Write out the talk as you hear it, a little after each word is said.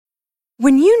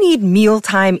When you need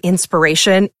mealtime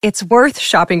inspiration, it's worth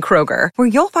shopping Kroger, where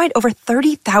you'll find over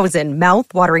 30,000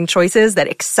 mouth-watering choices that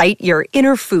excite your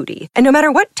inner foodie. And no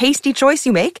matter what tasty choice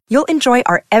you make, you'll enjoy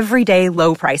our everyday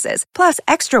low prices, plus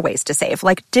extra ways to save,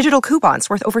 like digital coupons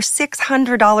worth over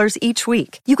 $600 each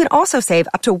week. You can also save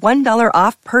up to $1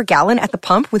 off per gallon at the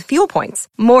pump with fuel points.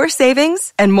 More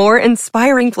savings and more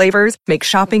inspiring flavors make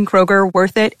shopping Kroger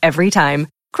worth it every time.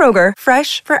 Kroger,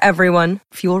 fresh for everyone.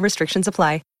 Fuel restrictions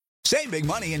apply. Save big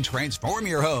money and transform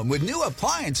your home with new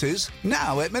appliances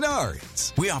now at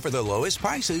Menards. We offer the lowest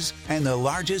prices and the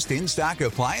largest in-stock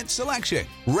appliance selection.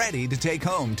 Ready to take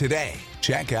home today.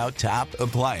 Check out top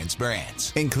appliance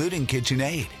brands, including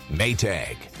KitchenAid,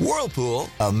 Maytag, Whirlpool,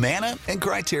 Amana, and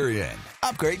Criterion.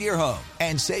 Upgrade your home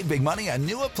and save big money on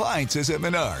new appliances at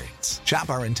Menards.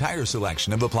 Shop our entire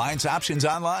selection of appliance options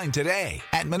online today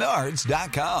at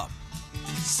Menards.com.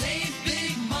 Save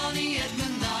big money at Menards.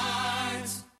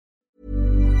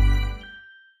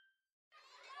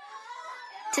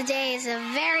 Today is a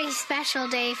very special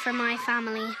day for my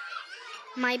family.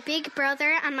 My big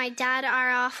brother and my dad are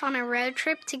off on a road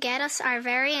trip to get us our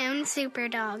very own super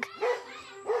dog.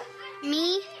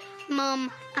 Me,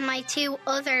 Mum, and my two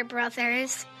other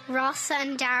brothers, Ross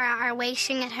and Dara, are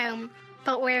waiting at home,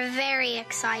 but we're very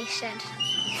excited.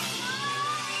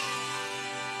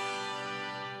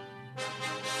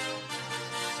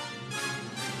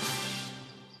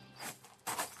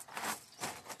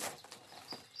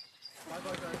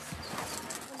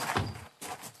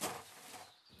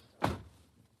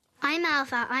 I'm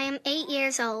Alva. I am 8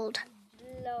 years old.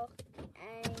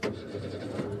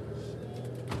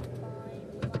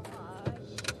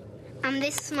 And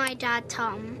this is my dad,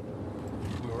 Tom.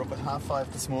 We were up at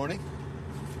 5:30 this morning.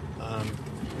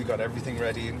 We got everything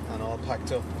ready and all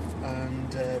packed up,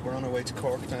 and we're on our way to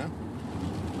Cork now.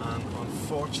 And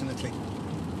unfortunately,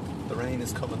 the rain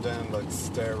is coming down like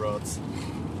stair rods.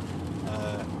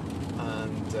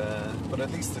 But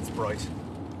at least it's bright.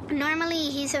 Normally,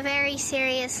 he's a very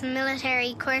serious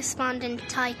military correspondent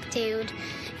type dude.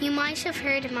 You might have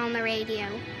heard him on the radio.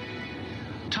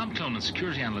 Tom Clonan,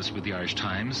 security analyst with the Irish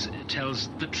Times, tells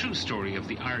the true story of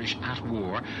the Irish at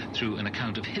war through an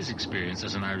account of his experience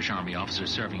as an Irish Army officer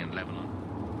serving in Lebanon.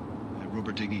 A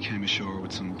rubber dinghy came ashore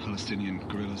with some Palestinian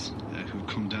guerrillas who'd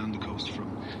come down the coast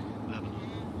from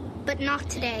Lebanon. But not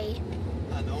today.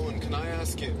 And Owen, can I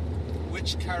ask you,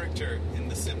 which character in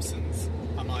The Simpsons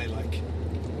am I like?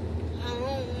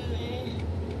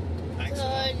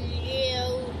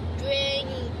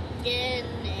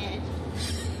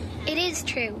 It is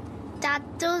true. Dad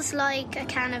does like a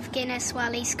can of Guinness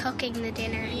while he's cooking the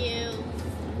dinner.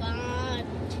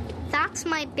 That's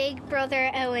my big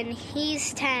brother Owen.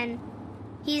 He's 10.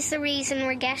 He's the reason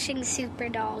we're getting Super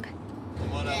Dog.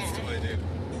 And what else do I do?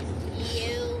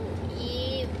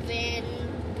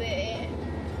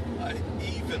 I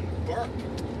even burp.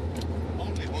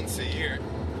 Only once a year.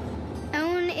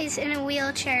 Owen is in a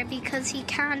wheelchair because he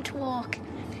can't walk.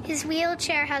 His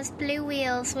wheelchair has blue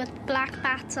wheels with black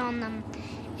bats on them.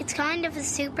 It's kind of a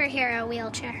superhero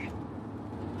wheelchair.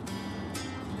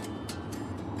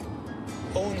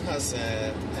 Owen has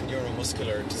a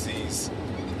neuromuscular disease.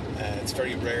 It's a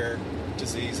very rare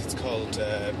disease. It's called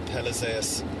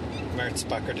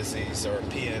Pelizaeus-Merzbacher disease, or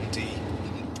PMD.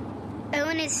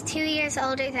 Owen is 2 years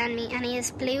older than me, and he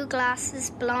has blue glasses,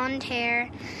 blonde hair.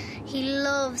 He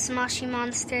loves Moshi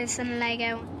Monsters and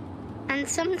Lego. And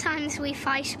sometimes we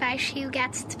fight about who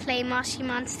gets to play Moshi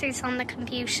Monsters on the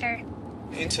computer.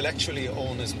 Intellectually,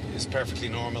 Owen is perfectly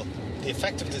normal. The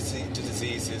effect of the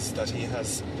disease is that he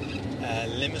has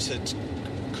limited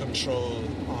control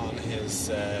on his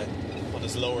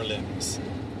lower limbs.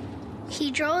 He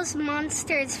draws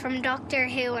monsters from Doctor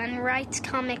Who and writes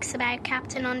comics about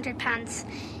Captain Underpants.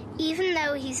 Even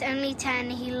though he's only 10,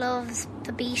 he loves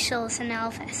the Beatles and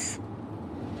Elvis.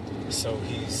 So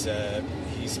he's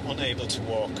unable to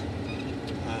walk,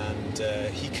 and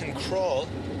he can crawl,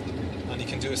 and he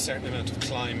can do a certain amount of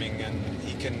climbing, and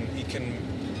he can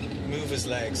move his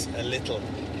legs a little,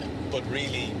 but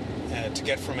really to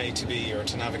get from A to B, or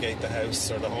to navigate the house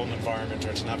or the home environment,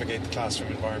 or to navigate the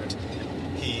classroom environment,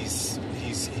 he's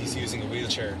using a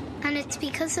wheelchair. And it's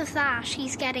because of that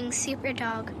he's getting Super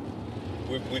Dog.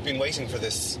 We've been waiting for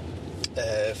this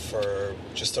for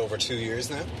just over 2 years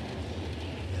now,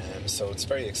 so it's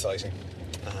very exciting,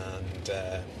 and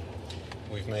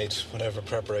we've made whatever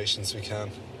preparations we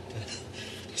can.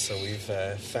 So we've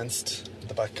fenced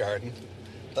the back garden.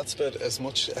 That's about as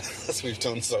much as we've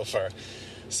done so far,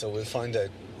 so we'll find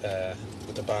out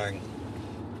with a bang.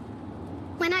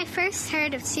 When I first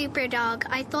heard of Superdog,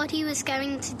 I thought he was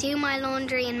going to do my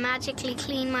laundry and magically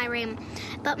clean my room.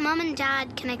 But Mum and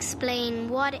Dad can explain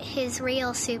what his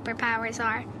real superpowers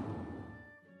are.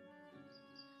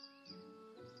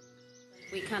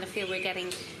 We kind of feel we're getting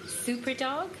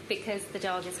Superdog because the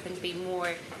dog is going to be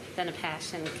more than a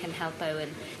pet and can help Owen.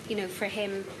 You know, for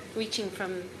him, reaching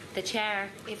from the chair,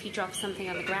 if he drops something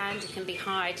on the ground, it can be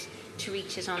hard to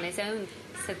reach it on his own.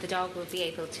 So the dog will be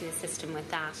able to assist him with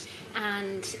that.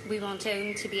 And we want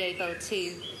Owen to be able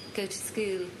to go to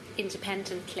school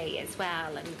independently as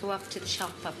well and go off to the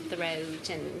shop up the road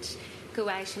and go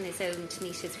out on his own to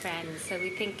meet his friends. So we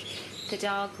think the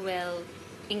dog will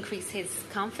increase his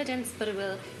confidence, but it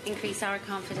will increase our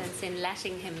confidence in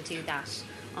letting him do that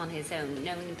on his own,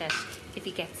 knowing that if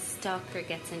he gets stuck or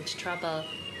gets into trouble,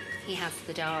 he has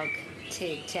the dog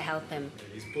to help him.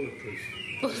 He's bulletproof.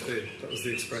 That was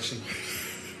the expression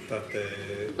that the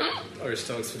Irish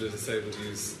Dogs for the Disabled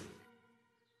use.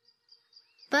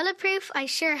 Bulletproof? I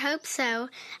sure hope so.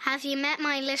 Have you met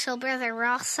my little brother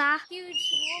Rossa?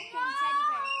 Huge walking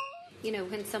teddy bear. You know,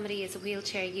 when somebody is a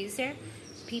wheelchair user,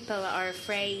 people are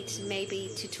afraid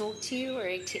maybe to talk to you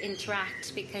or to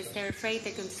interact because they're afraid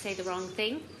they're going to say the wrong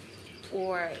thing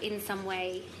or in some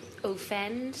way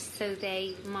offend, so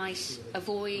they might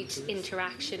avoid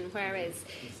interaction, whereas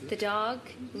the dog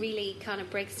really kind of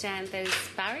breaks down those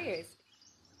barriers.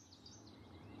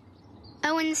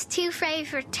 Owen's two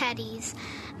favourite teddies,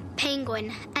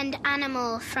 Penguin and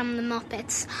Animal from the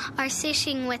Muppets, are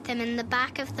sitting with him in the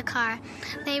back of the car.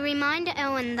 They remind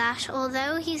Owen that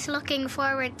although he's looking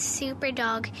forward to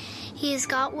Superdog, he's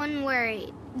got one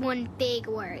big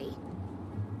worry.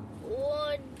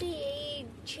 What did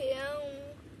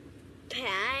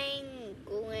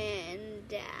Penguin,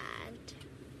 Dad?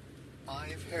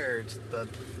 I've heard that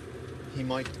he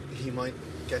might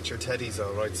get your teddies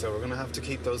all right, so we're going to have to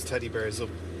keep those teddy bears up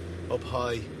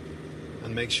high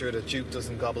and make sure that Duke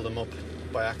doesn't gobble them up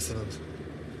by accident.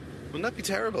 Wouldn't that be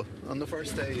terrible on the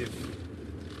first day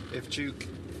if Duke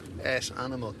ate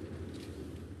Animal?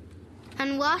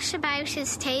 And what about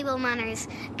his table manners?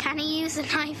 Can he use a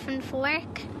knife and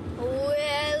fork? Will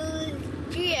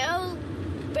you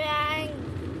beg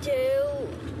to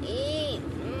eat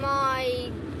my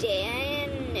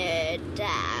dinner,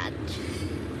 Dad?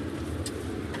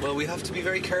 Well, we have to be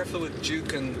very careful with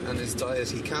Duke and his diet.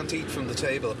 He can't eat from the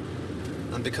table.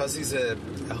 And because he's a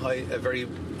very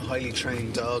highly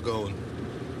trained dog, Owen,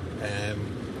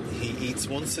 he eats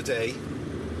once a day,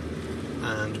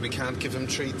 and we can't give him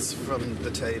treats from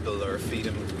the table or feed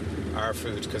him our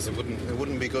food because it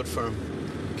wouldn't be good for him.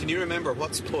 Can you remember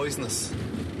what's poisonous?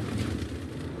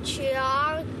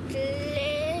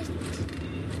 Chocolate,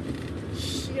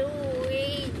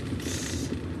 sweets,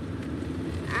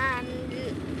 and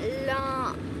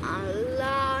lots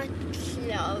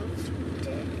of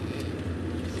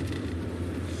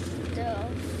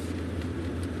stuff.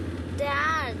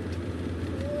 Dad,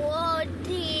 would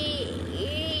he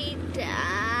eat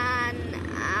an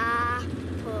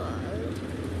apple?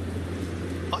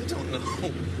 I don't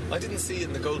know. I didn't see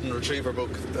in the Golden Retriever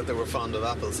book that they were fond of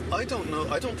apples. I don't know.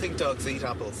 I don't think dogs eat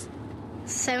apples.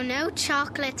 So no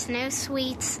chocolates, no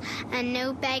sweets, and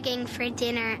no begging for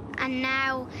dinner, and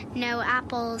now no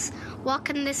apples. What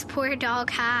can this poor dog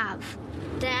have?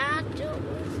 Dad,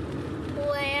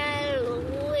 will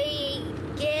we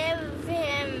give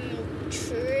him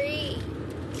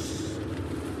treats?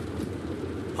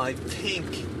 I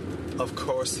think, of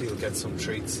course, he'll get some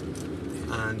treats.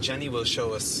 And Jenny will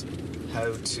show us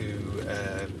how to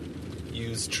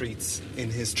use treats in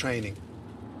his training.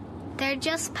 They're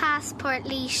just past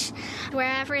Portlaoise,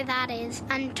 wherever that is,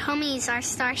 and tummies are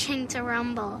starting to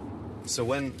rumble. So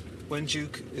when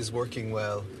Duke is working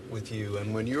well with you,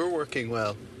 and when you're working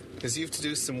well, because you have to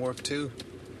do some work too,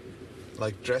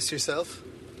 like dress yourself.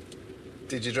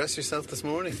 Did you dress yourself this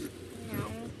morning?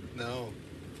 No.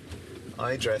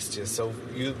 I dressed you. So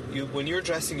you when you're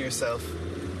dressing yourself,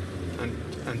 and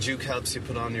Duke helps you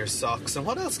put on your socks. And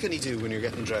what else can he do when you're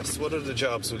getting dressed? What other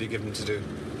jobs will you give him to do?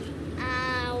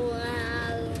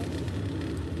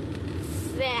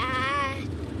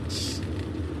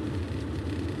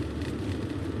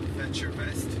 Fetch your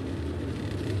vest?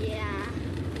 Yeah.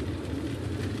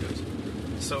 Good.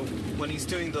 So when he's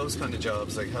doing those kind of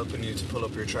jobs, like helping you to pull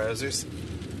up your trousers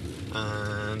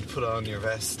and put on your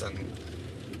vest and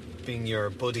being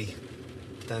your buddy,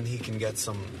 then he can get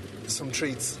some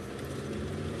treats.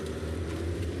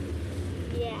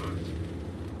 Yeah.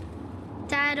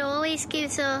 Dad always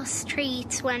gives us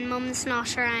treats when Mum's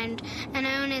not around, and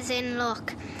Owen is in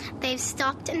luck. They've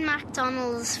stopped in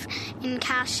McDonald's in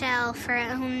Cashel for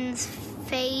Owen's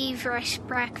favourite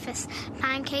breakfast.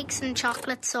 Pancakes and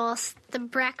chocolate sauce. The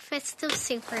breakfast of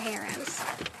superheroes.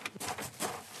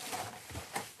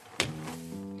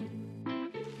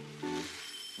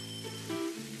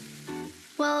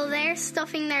 While they're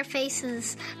stuffing their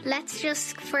faces, let's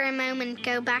just for a moment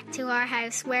go back to our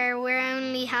house where we're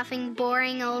only having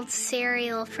boring old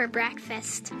cereal for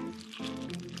breakfast.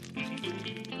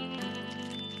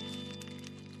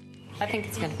 I think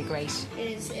it's going to be great.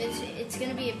 It's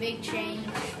going to be a big change.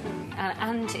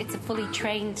 And it's a fully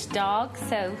trained dog,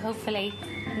 so hopefully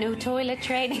no toilet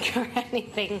training or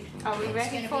anything. Are we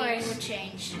ready for it? It's going to be a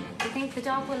change. Do you think the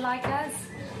dog will like us?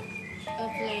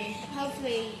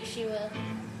 Hopefully she will.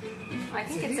 I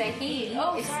think it's a he.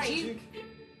 Oh, it's sorry. Duke.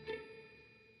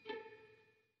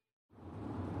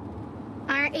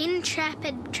 Our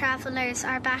intrepid travellers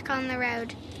are back on the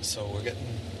road. So we're getting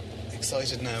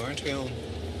excited now, aren't we, Owen?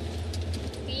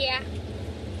 Yeah.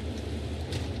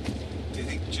 Do you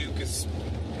think Duke is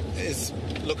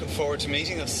looking forward to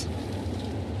meeting us?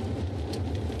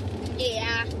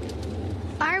 Yeah.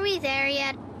 Are we there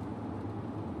yet?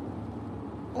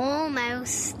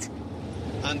 Almost.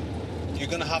 And you're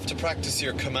going to have to practice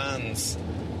your commands.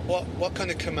 What kind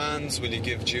of commands will you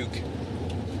give Duke?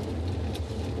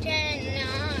 Turn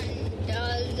on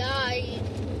the light,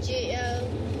 Duke.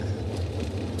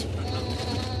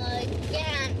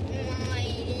 Get my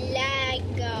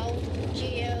Lego,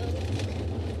 Duke.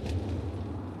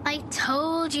 I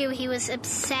told you he was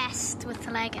obsessed with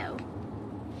Lego.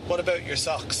 What about your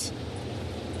socks?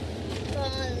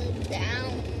 Pull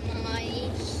down my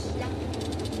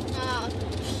socks,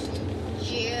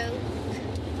 Duke.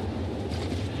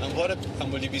 And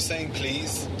will you be saying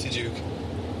please to Duke?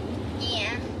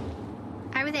 Yeah.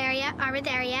 Are we there yet? Are we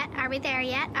there yet? Are we there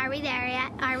yet? Are we there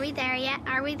yet? Are we there yet?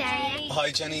 Are we there yet?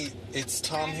 Hi Jenny, it's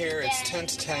Tom here. It's 10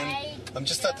 to 10. I'm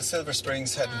just at the Silver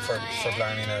Springs heading for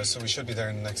Blarney now, so we should be there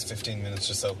in the next 15 minutes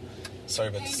or so. Sorry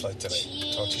about the slight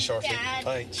delay. Talk to you shortly.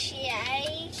 Bye.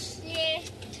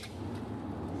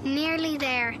 Nearly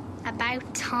there.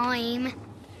 About time.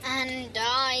 And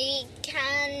I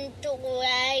can't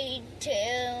wait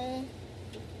to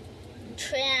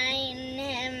train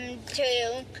him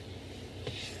to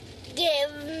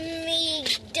give me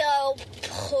the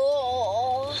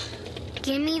paw.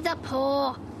 Give me the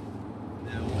paw.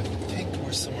 Now, I think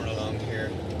we're somewhere along here.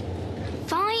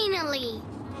 Finally!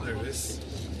 Oh, there it is.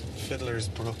 Fiddler's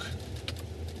Brook.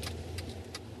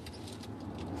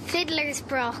 Fiddler's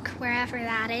Brook, wherever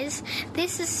that is.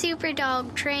 This is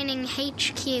Superdog Training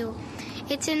HQ.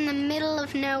 It's in the middle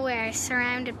of nowhere,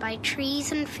 surrounded by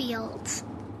trees and fields.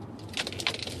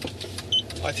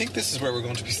 I think this is where we're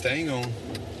going to be staying on.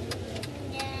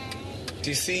 Do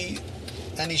you see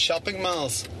any shopping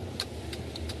malls?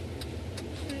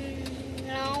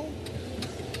 No.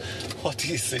 What do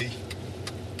you see?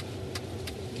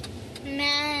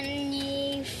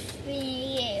 Many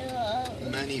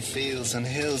fields. Many fields and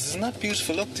hills. Isn't that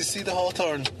beautiful? Look, do you see the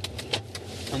hawthorn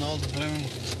and all the bloom?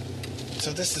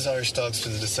 So this is Irish Dogs for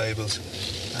the Disabled,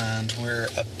 and we're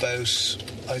about,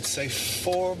 I'd say,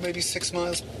 4, maybe 6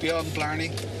 miles beyond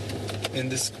Blarney in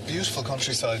this beautiful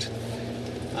countryside.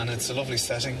 And it's a lovely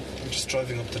setting. We're just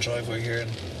driving up the driveway here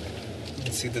and you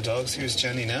can see the dogs. Here's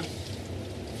Jenny now.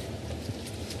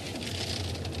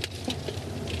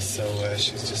 So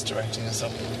she's just directing us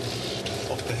up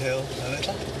the hill a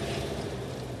little.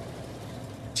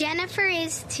 Jennifer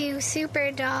is to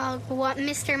Superdog what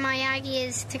Mr. Miyagi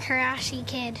is to Karate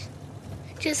Kid.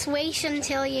 Just wait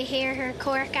until you hear her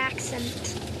Cork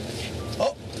accent.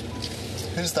 Oh,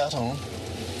 who's that on?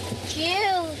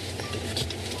 Duke.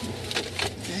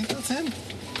 Do you think that's him?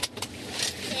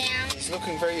 Yeah. He's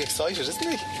looking very excited, isn't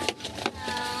he?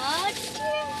 Oh, Duke.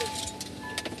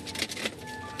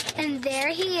 And there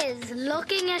he is,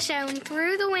 looking at Owen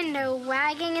through the window,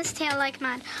 wagging his tail like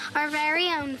mad. Our very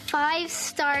own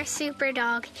 5-star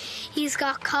Superdog. He's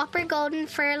got copper golden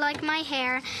fur like my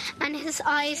hair, and his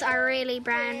eyes are really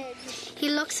brown. He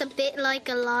looks a bit like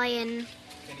a lion.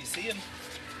 Can you see him?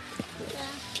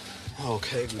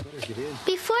 Okay, we better get in.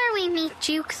 Before we meet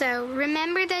Duke, though,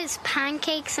 remember those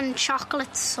pancakes and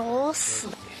chocolate sauce?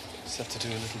 Just have to do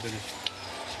a little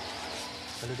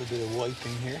bit of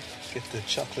wiping here. Get the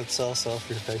chocolate sauce off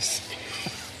your face.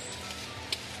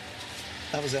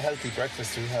 That was a healthy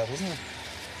breakfast we had, wasn't it?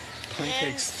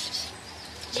 Pancakes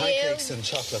and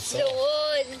chocolate sauce.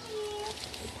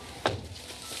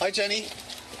 Hi, Jenny.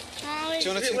 Hi. Do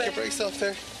you want to take your brakes off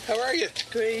there? How are you?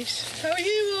 Great. How are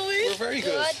you, Owen? We're very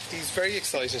good. He's very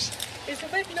excited. Is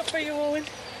it wet enough for you, Owen?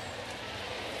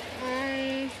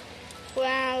 I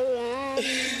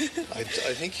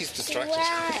think he's distracted.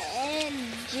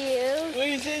 Duke.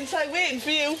 We're inside waiting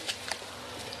for you.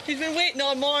 He's been waiting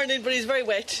all morning, but he's very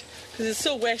wet because it's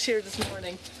so wet here this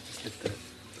morning.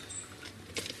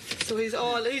 So he's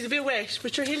a bit wet,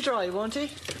 but sure he'll dry, won't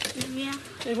he? Yeah.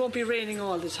 It won't be raining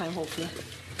all the time, hopefully.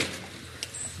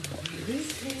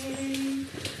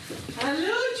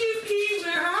 Hello, Juki,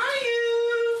 where are you?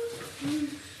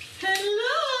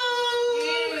 Hello.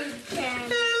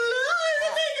 Hello.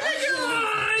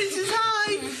 He says hi.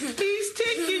 He's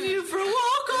taking you for a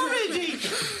walk already.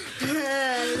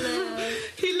 Hello.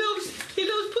 He loves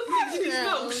putting things in his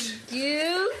mouth.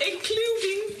 You?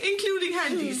 Including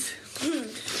handies.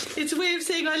 It's a way of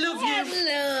saying I love you.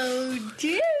 Hello,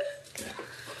 Duke.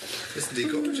 Isn't he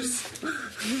gorgeous?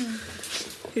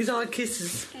 He's all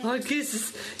kisses. All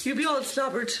kisses. You'll be all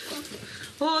slobbered.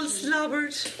 All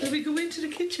slobbered. Will we go into the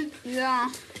kitchen?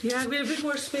 Yeah. Yeah, we have a bit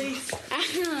more space.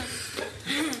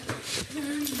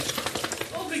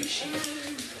 Oh, big shit.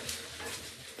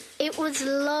 It was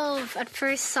love at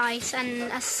first sight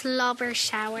and a slobber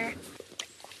shower.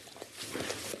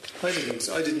 I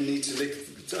didn't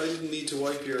need to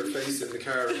wipe your face in the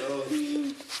car at all.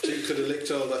 You could have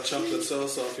licked all that chocolate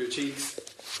sauce off your cheeks.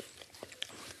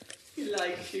 He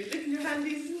likes you licking your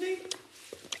handies, isn't he?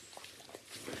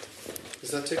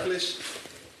 Is that ticklish?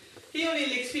 He only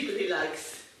licks people he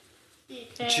likes.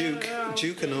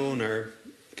 Duke and Owen are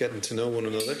getting to know one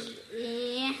another.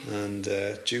 Yeah. And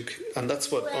and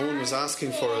that's what Owen was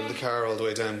asking for in the car all the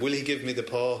way down. Will he give me the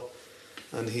paw?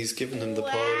 And he's given him the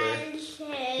paw there.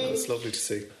 That's lovely to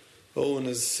see. Owen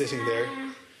is sitting there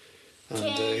and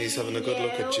he's having a good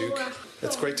look at Duke.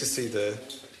 It's great to see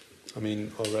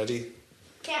already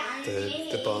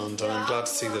the bond, and I'm glad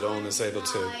to see that Owen is able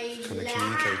to kind of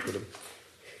communicate with him.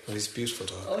 And he's a beautiful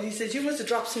dog. Oh, he said you must have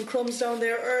dropped some crumbs down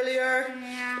there earlier.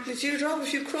 Yeah. Did you drop a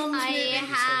few crumbs?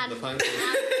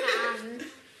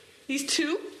 He's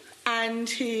 2 and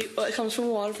he comes from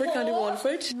Waterford, County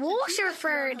Waterford.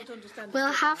 Waterford!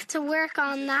 We'll have to work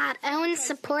on that. Owen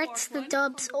supports the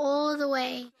Dubs all the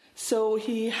way. So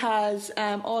he has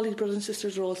all his brothers and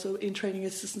sisters are also in training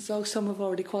assistance dogs. Some have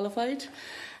already qualified.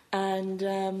 And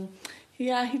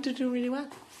he did do really well.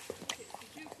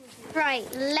 Right,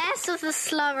 less of the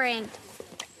slobbering.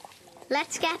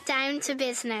 Let's get down to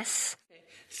business.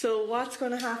 So what's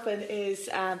going to happen is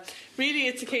really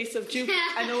it's a case of Duke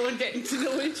and Owen getting to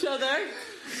know each other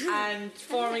and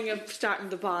starting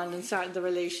the bond and starting the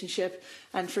relationship,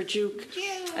 and for Duke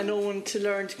and Owen to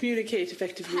learn to communicate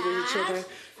effectively with each other,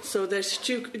 so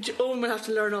that Owen will have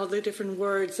to learn all the different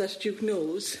words that Duke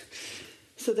knows,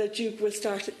 so that Duke will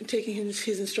start taking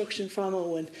his instruction from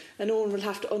Owen, and Owen will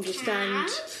have to understand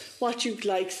what Duke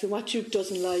likes and what Duke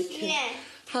doesn't like, and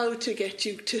how to get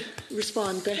Duke to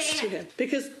respond best to him.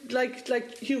 Because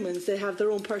like humans, they have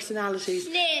their own personalities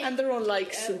and their own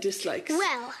likes and dislikes.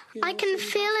 Well, I can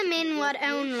fill him in what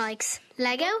Owen likes.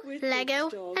 Lego,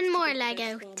 Lego, and more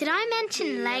Lego. Did I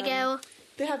mention Lego?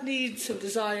 They have needs and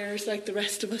desires like the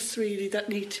rest of us, really, that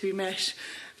need to be met.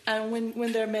 And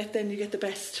when they're met, then you get the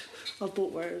best of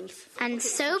both worlds. And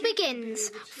so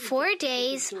begins 4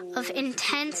 days of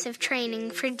intensive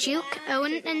training for Duke,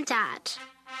 Owen and Dad.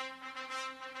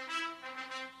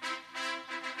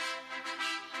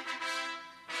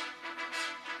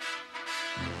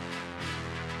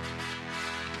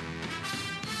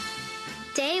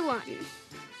 Day 1.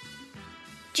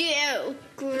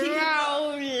 Duke,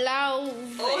 grow low.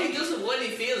 Oh, he doesn't when he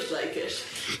feels like it.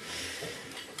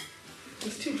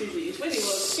 He's too busy. It's when he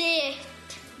was.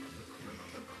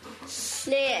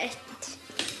 Sit.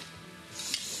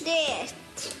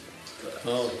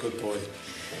 Oh, good boy.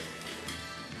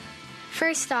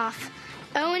 First off,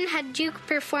 Owen had Duke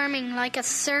performing like a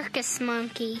circus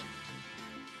monkey.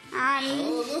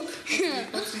 Oh, look.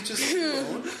 What's he just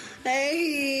doing?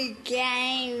 He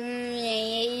gave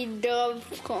me the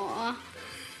paw.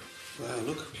 Wow,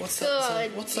 look. What's that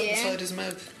inside his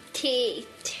mouth? Teeth.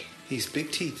 He's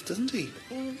big teeth, doesn't he?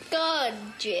 Good,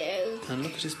 Duke. And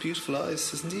look at his beautiful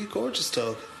eyes. Isn't he a gorgeous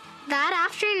dog? That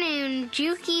afternoon,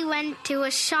 Dukey went to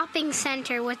a shopping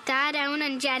centre with Dad, Owen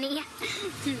and Jenny.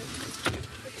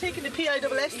 Taking the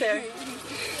PISS there.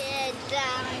 Yeah,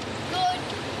 Dad. Good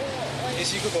boy.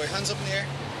 Is he a good boy? Hands up in the air.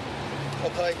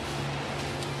 Up high.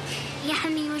 Yeah,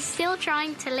 and he was still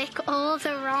trying to lick all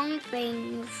the wrong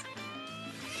things.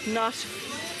 Not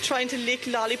trying to lick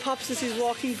lollipops as he's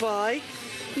walking by.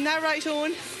 Isn't that right,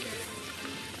 Owen?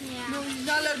 Yeah. No, he's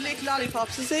not allowed to lick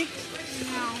lollipops, is he?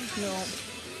 No.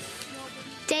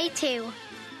 Day 2.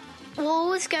 All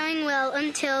was going well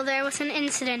until there was an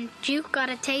incident. Duke got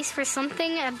a taste for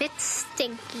something a bit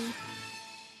stinky.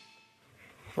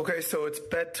 Okay, so it's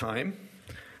bedtime.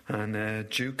 And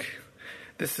Duke,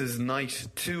 this is night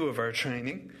 2 of our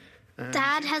training.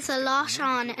 Dad has a lot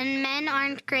on, and men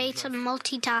aren't great at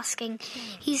multitasking.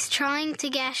 He's trying to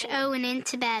get Owen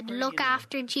into bed, look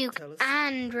after Duke,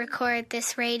 and record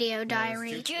this radio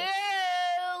diary.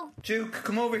 Duke,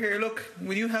 come over here. Look,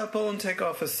 will you help Owen take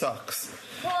off his socks?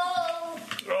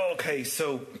 Okay,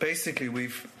 so basically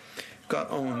we've got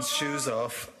Owen's shoes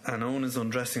off, and Owen is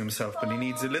undressing himself, but he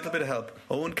needs a little bit of help.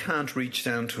 Owen can't reach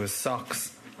down to his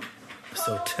socks.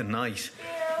 So tonight,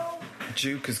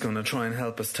 Duke is going to try and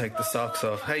help us take the socks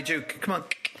off. Hey, Duke, come on.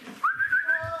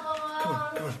 Come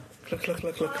on.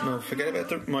 Look. No, forget about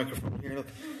the microphone. Here, look.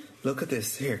 Look at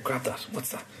this. Here, grab that.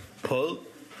 What's that? Pull.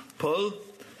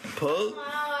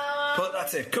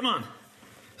 That's it. Come on.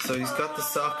 So he's got the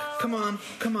sock. Come on,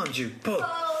 Duke. Pull.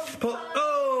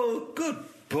 Oh, good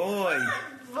boy.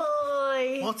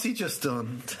 What's he just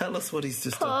done? Tell us what he's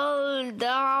just done. Pulled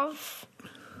off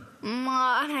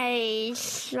my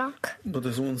sock. But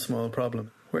there's one small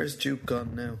problem. Where's Duke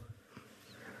gone now?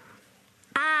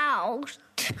 Out.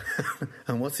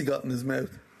 And what's he got in his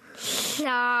mouth?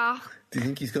 Sock. Do you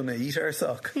think he's going to eat our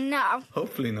sock? No.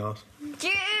 Hopefully not.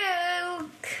 Duke.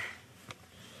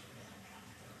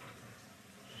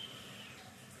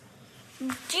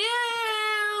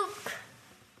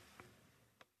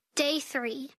 Day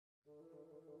 3.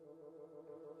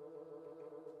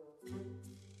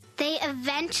 They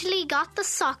eventually got the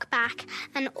sock back,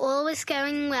 and all was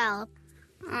going well.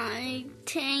 I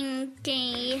think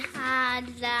he had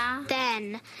that.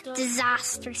 Then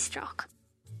disaster struck.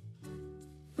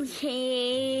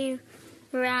 He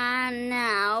ran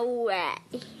away.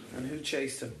 And who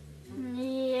chased him?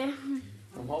 Yeah.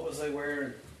 And what was I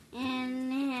wearing?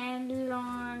 In his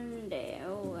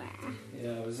underwear.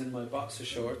 Yeah, I was in my boxer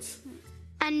shorts.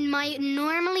 And my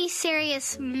normally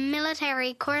serious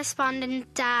military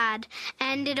correspondent dad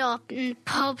ended up in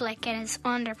public in his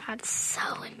underpants. So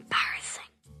embarrassing.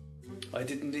 I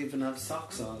didn't even have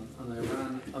socks on, and I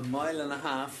ran 1.5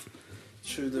 miles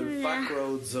through the back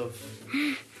roads of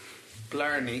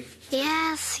Blarney.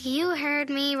 Yes, you heard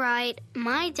me right.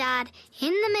 My dad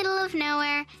in the middle of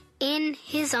nowhere in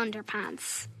his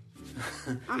underpants.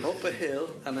 Up a hill,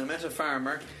 and I met a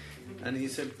farmer, and he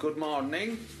said, "Good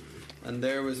morning." And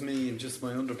there was me in just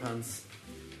my underpants.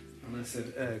 And I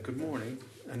said, "Good morning."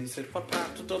 And he said, "What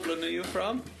part of Dublin are you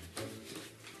from?"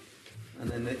 And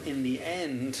then in the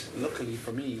end, luckily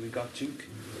for me, we got Duke.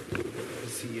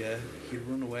 Because he'd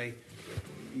run away.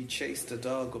 He chased a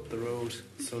dog up the road.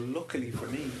 So luckily for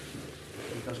me,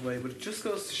 he got away. But it just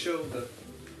goes to show that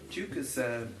Duke is...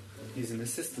 he's an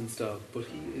assistance dog, but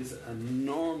he is a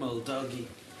normal doggy.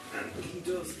 And he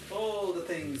does all the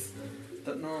things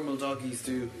that normal doggies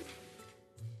do.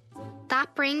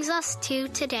 That brings us to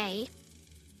today.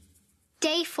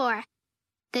 Day 4.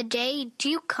 The day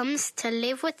Duke comes to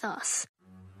live with us.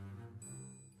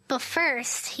 But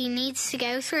first, he needs to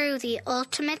go through the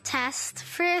ultimate test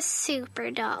for a super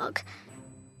dog.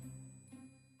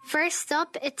 First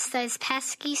up, it's those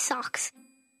pesky socks.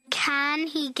 Can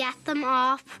he get them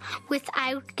off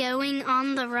without going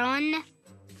on the run?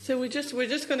 So we're just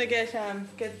going to get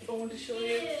Owen to show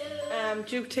you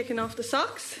Duke taking off the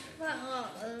socks.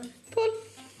 Pull.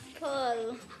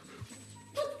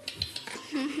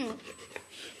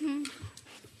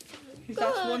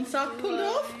 That's one sock pulled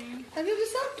off. And the other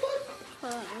sock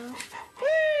pulled.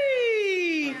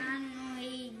 Whee! Can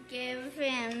we give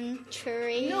him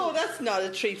treat? No, that's not a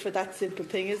treat for that simple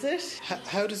thing, is it?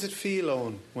 How does it feel,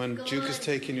 Owen, when Duke is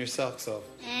taking your socks off?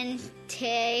 And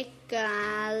take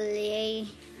golly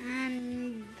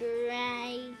and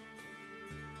great.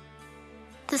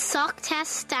 The sock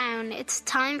test's down. It's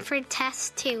time for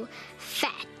test 2.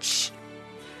 Fetch.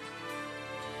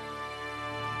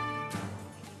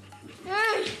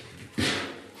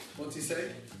 What's he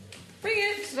say? Bring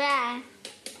it. Back.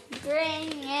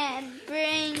 Bring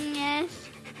it.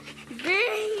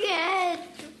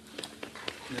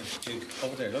 No, Duke,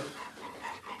 over there, look.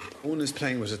 Owen is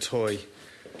playing with a toy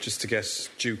just to get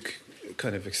Duke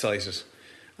kind of excited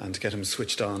and to get him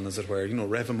switched on, as it were,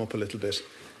 rev him up a little bit.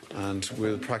 And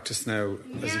we'll practice now,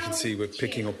 as you can see, with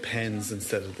picking up pens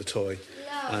instead of the toy.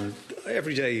 And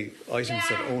everyday items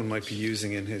that Owen might be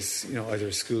using in his, either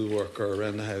his schoolwork or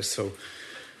around the house. So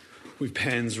we've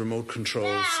pens, remote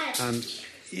controls, and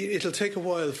it'll take a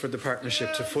while for the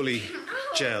partnership to fully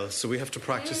gel. So we have to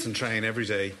practice and train every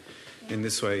day in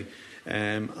this way.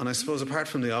 And I suppose apart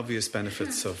from the obvious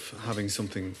benefits of having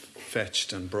something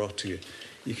fetched and brought to you,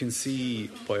 you can see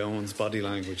by Owen's body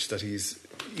language that he's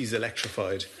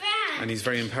electrified and he's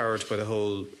very empowered by the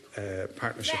whole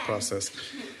partnership process.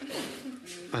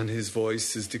 And his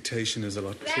voice, his dictation is a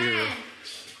lot clearer.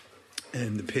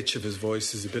 And the pitch of his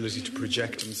voice, his ability to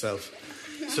project himself.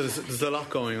 So there's a lot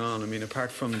going on. I mean, apart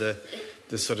from the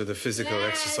sort of the physical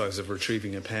exercise of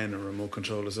retrieving a pen or remote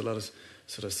control, there's a lot of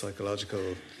sort of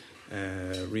psychological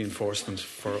reinforcement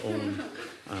for Owen,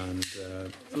 and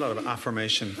a lot of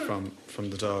affirmation from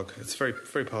the dog. It's very,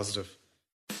 very positive.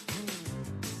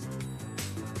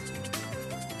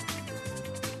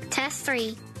 Test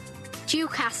 3.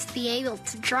 Duke has to be able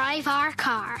to drive our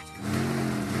car.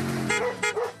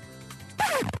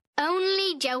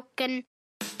 Only joking.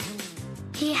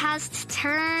 He has to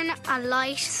turn a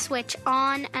light switch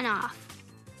on and off.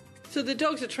 So the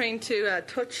dogs are trained to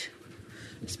touch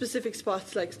specific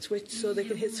spots like switch, so they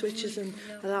can hit switches and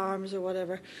alarms or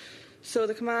whatever. So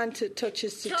the command to touch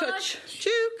is to touch.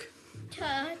 Duke!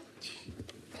 Touch.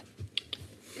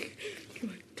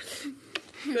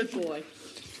 Good boy.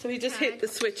 So he just hit the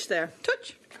switch there.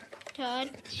 Touch.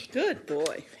 Touch. Good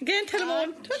boy. Again, tell him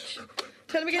on. Touch.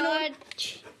 Tell him again on.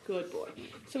 Touch. Good boy.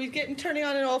 So he's turning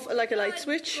on and off like a light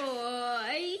switch.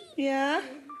 Boy. Yeah.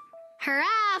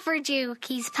 Hurrah for Duke,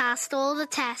 he's passed all the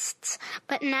tests.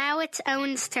 But now it's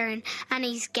Owen's turn, and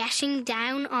he's getting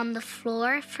down on the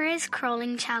floor for his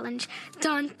crawling challenge.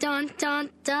 Dun, dun, dun,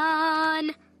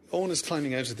 dun. Owen is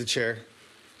climbing out of the chair.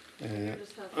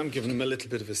 I'm giving him a little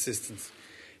bit of assistance.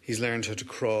 He's learned how to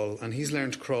crawl, and he's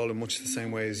learned to crawl in much the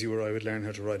same way as you or I would learn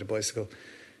how to ride a bicycle.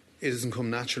 It doesn't come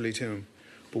naturally to him.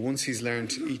 But once he's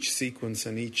learned each sequence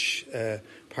and each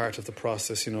part of the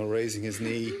process, you know, raising his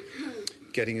knee,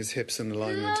 getting his hips in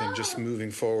alignment and just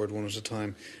moving forward one at a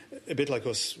time, a bit like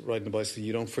us riding a bicycle,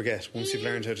 you don't forget. Once you've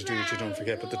learned how to do it, you don't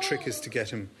forget. But the trick is to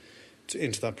get him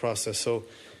into that process. So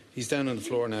he's down on the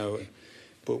floor now,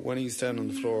 but when he's down on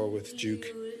the floor with Duke,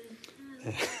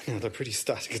 now they're pretty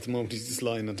static at the moment. He's just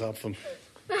lying on top of him.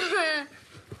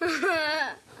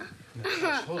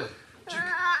 Hold it.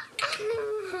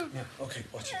 Yeah, okay,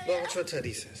 watch. Watch what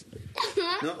Teddy says.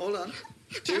 No, hold on.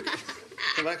 Duke,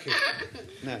 come back here.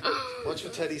 Now, watch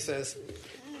what Teddy says.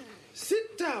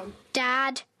 Sit down.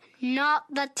 Dad, not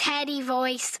the Teddy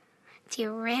voice. Do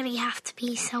you really have to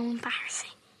be so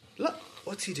embarrassing? Look,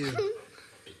 what's he doing?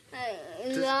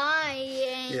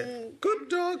 Lying. Yeah. Good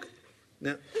dog.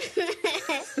 No.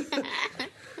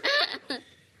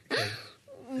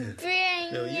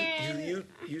 Bring No,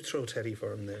 you throw Teddy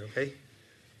for him there, okay?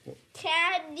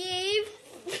 Teddy.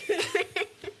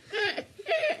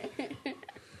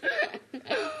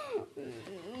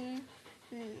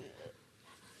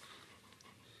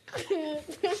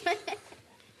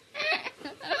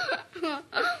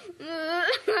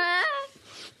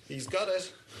 He's got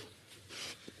it.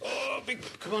 Oh, big!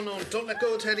 Come on, don't let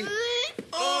go, Teddy.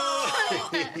 Oh,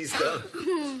 he's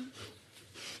gone.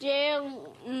 Don't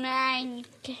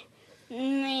make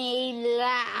me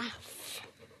laugh.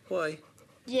 Why?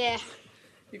 Yeah.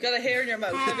 You've got a hair in your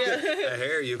mouth, have you? A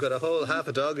hair. You've got a whole half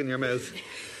a dog in your mouth.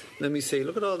 Let me see.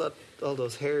 Look at all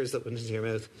those hairs that went into your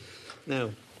mouth.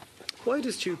 Now, why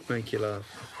does Duke make you laugh?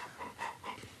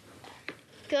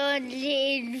 'Cause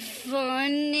it's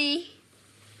funny.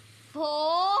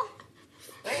 Oh.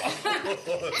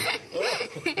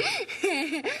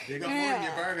 You got more than you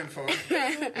bargained for.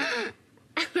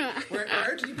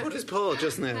 Where did he put his paw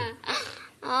just now?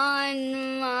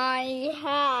 On my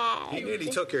head. He nearly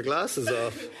took your glasses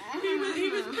off. He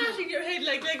was patting your head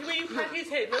like we pat his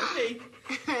head, wasn't he?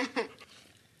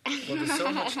 Well,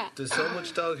 there's so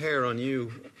much dog hair on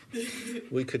you.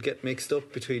 We could get mixed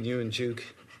up between you and Duke.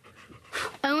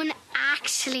 Owen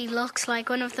actually looks like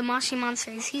one of the Moshi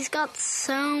monsters. He's got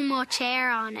so much hair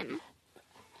on him.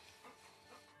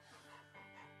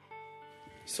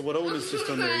 So what Owen has just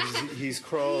done there, he's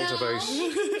crawled about,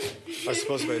 I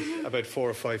suppose, about 4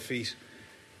 or 5 feet,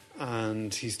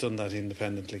 and he's done that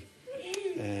independently.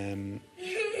 And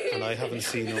I haven't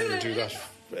seen Owen do that,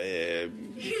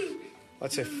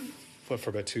 I'd say, for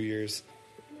about 2 years.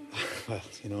 Well,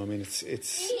 you know, I mean,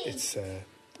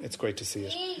 it's great to see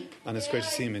it, and it's great to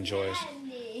see him enjoy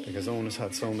it, because Owen has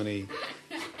had so many,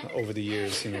 over the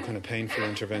years, you know, kind of painful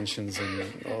interventions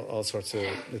and all sorts of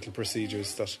little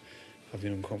procedures that have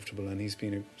been uncomfortable, and he's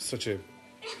been such a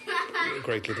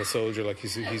great little soldier. Like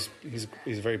he's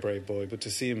a very brave boy, but to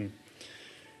see him,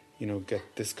 you know, get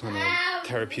this kind of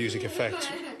therapeutic effect,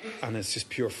 and it's just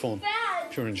pure fun,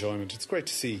 pure enjoyment. It's great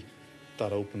to see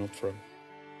that open up for him.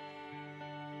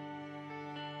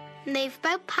 They've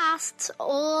both passed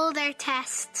all their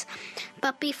tests,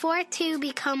 but before 2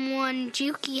 become 1,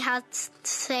 Dukey had to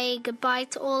say goodbye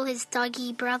to all his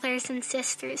doggy brothers and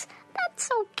sisters. That's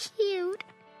so cute.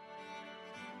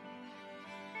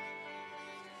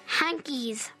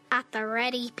 Hanky's at the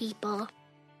ready, people.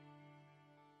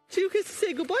 Duke has to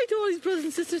say goodbye to all his brothers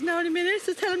and sisters now in a minute,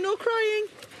 so tell him no crying.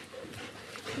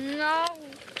 No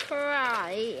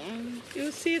crying.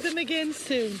 You'll see them again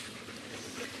soon.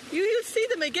 You'll see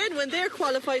them again when they're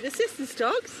qualified assistance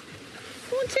dogs,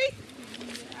 won't they?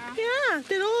 Yeah,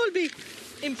 they'll all be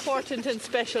important and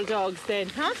special dogs then,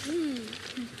 huh?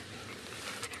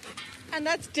 And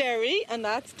that's Derry, and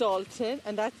that's Dalton,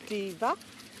 and that's Diva,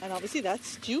 and obviously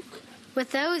that's Duke.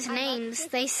 With those names,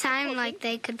 they sound like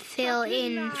they could fill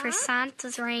in for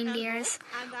Santa's reindeers.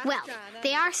 Well,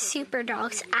 they are super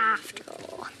dogs after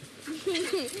all.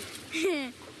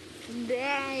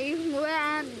 They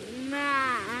went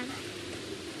mad.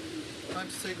 Time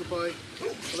to say goodbye.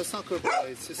 Well, it's not goodbye,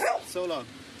 it's just so long.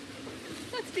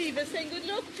 That's Diva saying good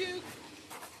luck, Duke.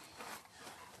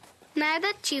 Now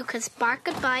that Duke has barked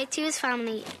goodbye to his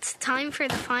family, it's time for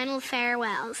the final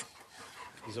farewells.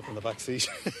 He's up in the back seat,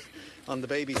 on the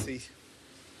baby seat.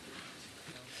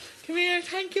 Come here,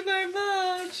 thank you very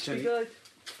much. Jenny, Good.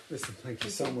 listen, thank you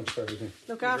so much for everything.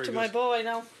 Look You're after very my good. boy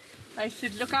now. I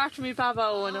said, look after me, Baba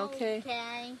Owen, okay?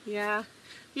 Okay. Yeah.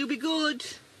 You be good.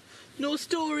 No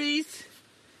stories.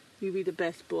 You be the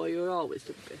best boy. You're always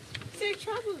the best. Safe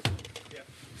travels. Yeah.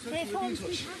 So we'll be in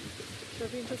touch. Sure,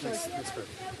 be in touch. That's good.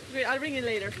 Great, I'll ring you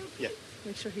later. Yeah.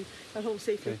 Make sure he got home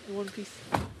safely in one piece.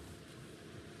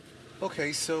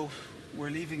 Okay, so we're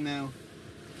leaving now.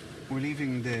 We're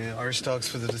leaving the Irish Dogs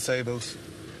for the Disabled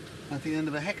at the end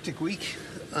of a hectic week,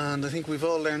 and I think we've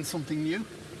all learned something new.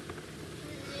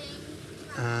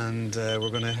 And we're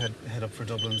going to head up for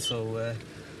Dublin, so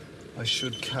I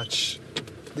should catch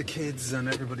the kids and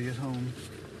everybody at home.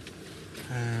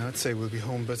 I'd say we'll be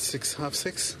home about 6, half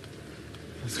 6.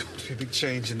 There's going to be a big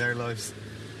change in their lives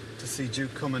to see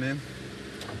Duke coming in.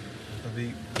 There'll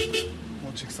be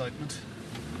much excitement.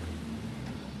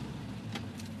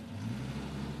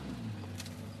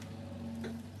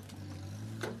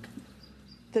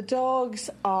 The dogs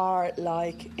are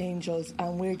like angels,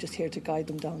 and we're just here to guide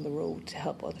them down the road to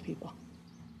help other people.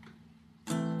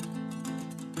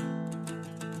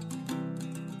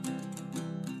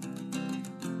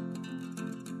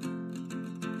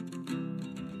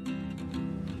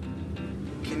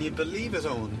 Can you believe it,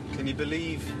 Owen? Can you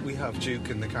believe we have Duke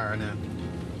in the car now?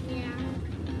 Yeah.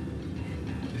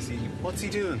 What's he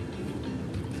doing?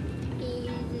 He's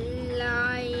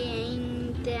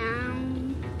lying down.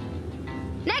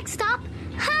 Next stop,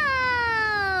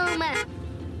 home!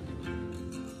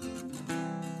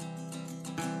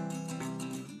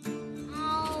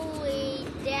 Are we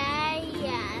there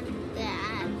yet,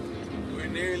 Dad? We're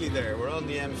nearly there. We're on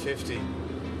the M50.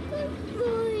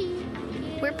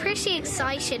 We're pretty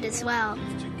excited as well.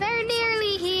 They're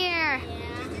nearly here. Do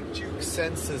you think Duke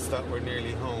senses that we're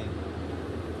nearly home?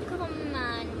 Come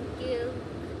on, Duke.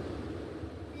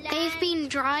 They've been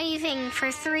driving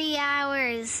for 3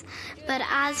 hours, but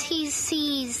as he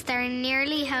sees they're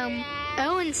nearly home,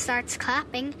 Owen starts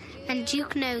clapping and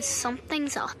Duke knows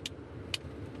something's up.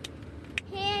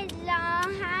 Here's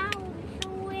our house.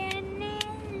 We're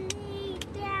nearly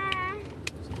there.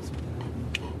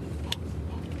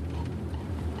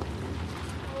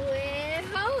 We're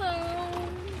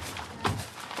home.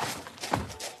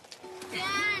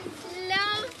 Dad,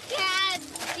 look at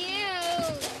you.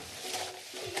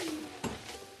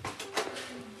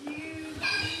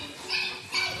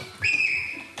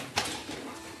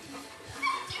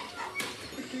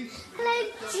 Hello,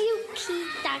 Dukey,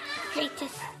 that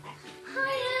greatest.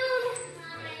 Hi,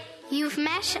 You've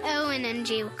met Owen and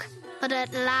Duke, but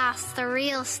at last the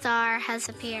real star has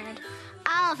appeared.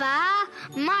 Alva,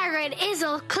 Margaret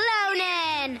Izzle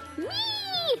cloning!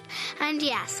 Me! And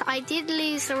yes, I did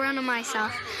lose the run of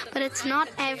myself, but it's not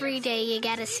every day you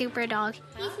get a super dog.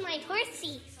 He's my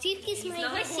horsey. Duke is my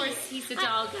horsey. He's the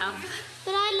dog, Alf.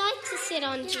 But I like to sit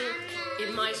on Duke.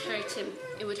 It might hurt him.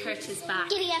 It would hurt his back.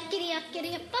 Giddy up, giddy up,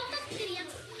 giddy up, up, up, giddy up.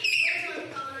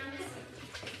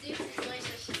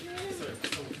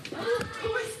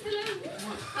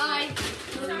 Hi.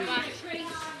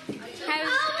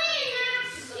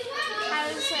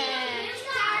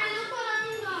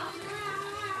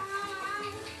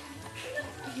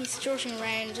 He's strutting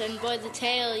around, and by the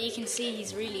tail you can see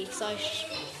he's really excited.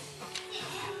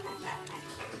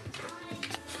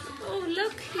 Oh,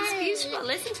 look, he's beautiful,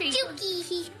 isn't he? Dukey,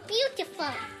 he's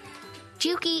beautiful.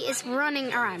 Dukey is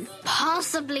running around,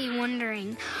 possibly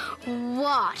wondering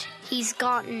what he's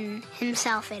gotten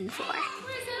himself in for.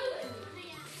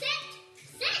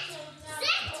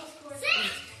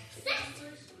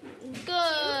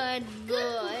 Good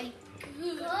boy.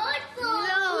 Good boy.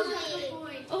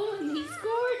 Oh, he's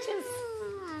gorgeous.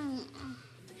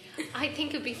 I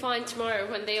think it'll be fine tomorrow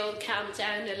when they all calm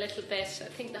down a little bit. I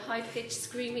think the high-pitched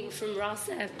screaming from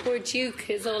Rossa, poor Duke,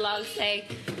 is all I'll say.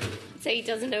 so he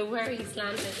doesn't know where he's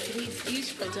landed. But he's a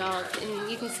beautiful dog, and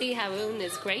you can see how Owen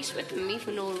is great with him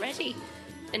even already.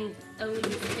 And Owen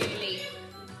is clearly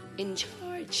in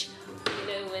charge,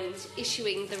 and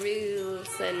issuing the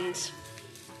rules, and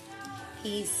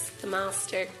he's the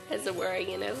master, as it were.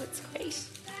 It's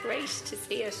great to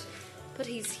see it. But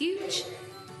he's huge.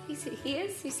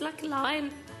 He's like a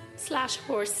lion /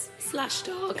 horse /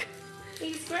 dog.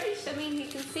 He's great. I mean, you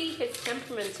can see his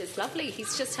temperament is lovely.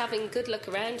 He's just having a good look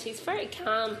around. He's very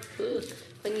calm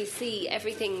when you see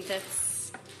everything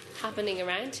that's happening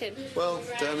around him. Well,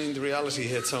 the reality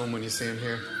hits home when you see him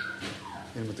here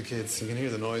in with the kids. You can hear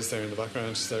the noise there in the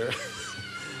background there.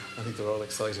 I think they're all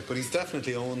excited. But he's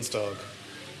definitely Owen's dog,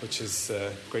 which is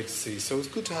great to see. So it's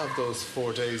good to have those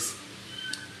 4 days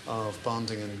of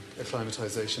bonding and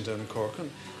acclimatisation down in Cork. And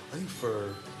I think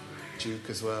for Duke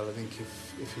as well, I think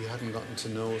if he hadn't gotten to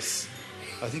know us,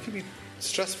 I think it'd be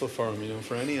stressful for him,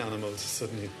 for any animal to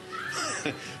suddenly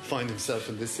find himself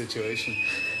in this situation.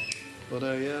 But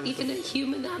even a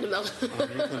human animal.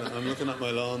 I'm looking at my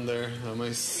lawn there. I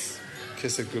might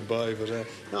kiss it goodbye, but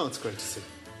no, it's great to see.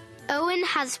 Owen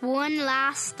has one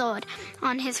last thought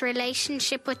on his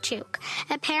relationship with Duke.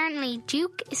 Apparently,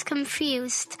 Duke is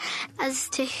confused as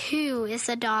to who is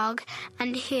a dog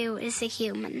and who is a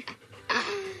human.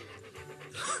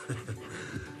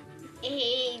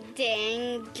 He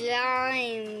thinks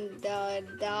I'm the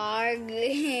dog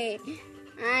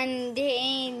and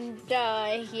he's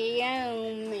the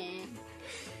human.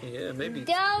 Yeah, maybe.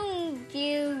 Don't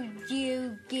you,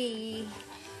 Dukey?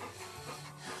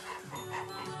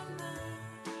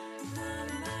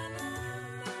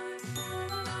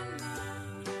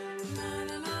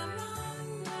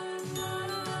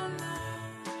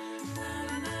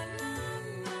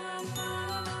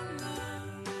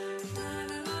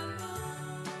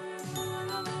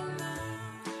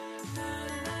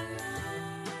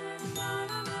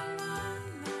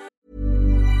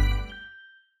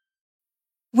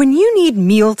 When you need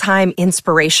mealtime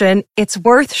inspiration, it's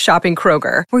worth shopping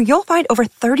Kroger, where you'll find over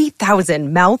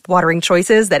 30,000 mouth-watering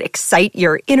choices that excite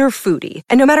your inner foodie.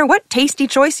 And no matter what tasty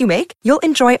choice you make, you'll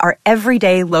enjoy our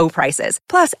everyday low prices,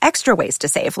 plus extra ways to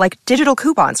save, like digital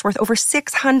coupons worth over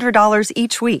 $600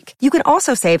 each week. You can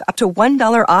also save up to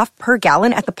 $1 off per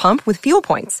gallon at the pump with fuel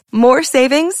points. More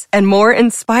savings and more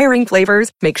inspiring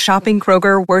flavors make shopping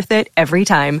Kroger worth it every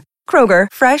time.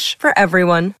 Kroger, fresh for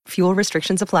everyone. Fuel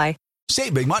restrictions apply.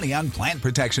 Save big money on plant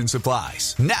protection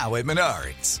supplies, now at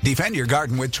Menards. Defend your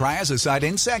garden with Triazicide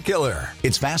Insect Killer.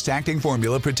 Its fast-acting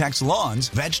formula protects lawns,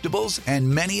 vegetables, and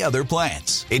many other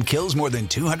plants. It kills more than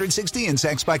 260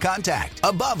 insects by contact,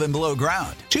 above and below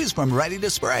ground. Choose from ready to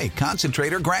spray,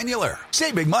 concentrate, or granular.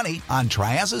 Save big money on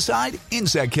Triazicide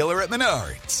Insect Killer at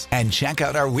Menards. And check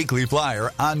out our weekly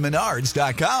flyer on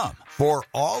Menards.com for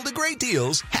all the great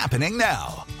deals happening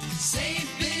now. Save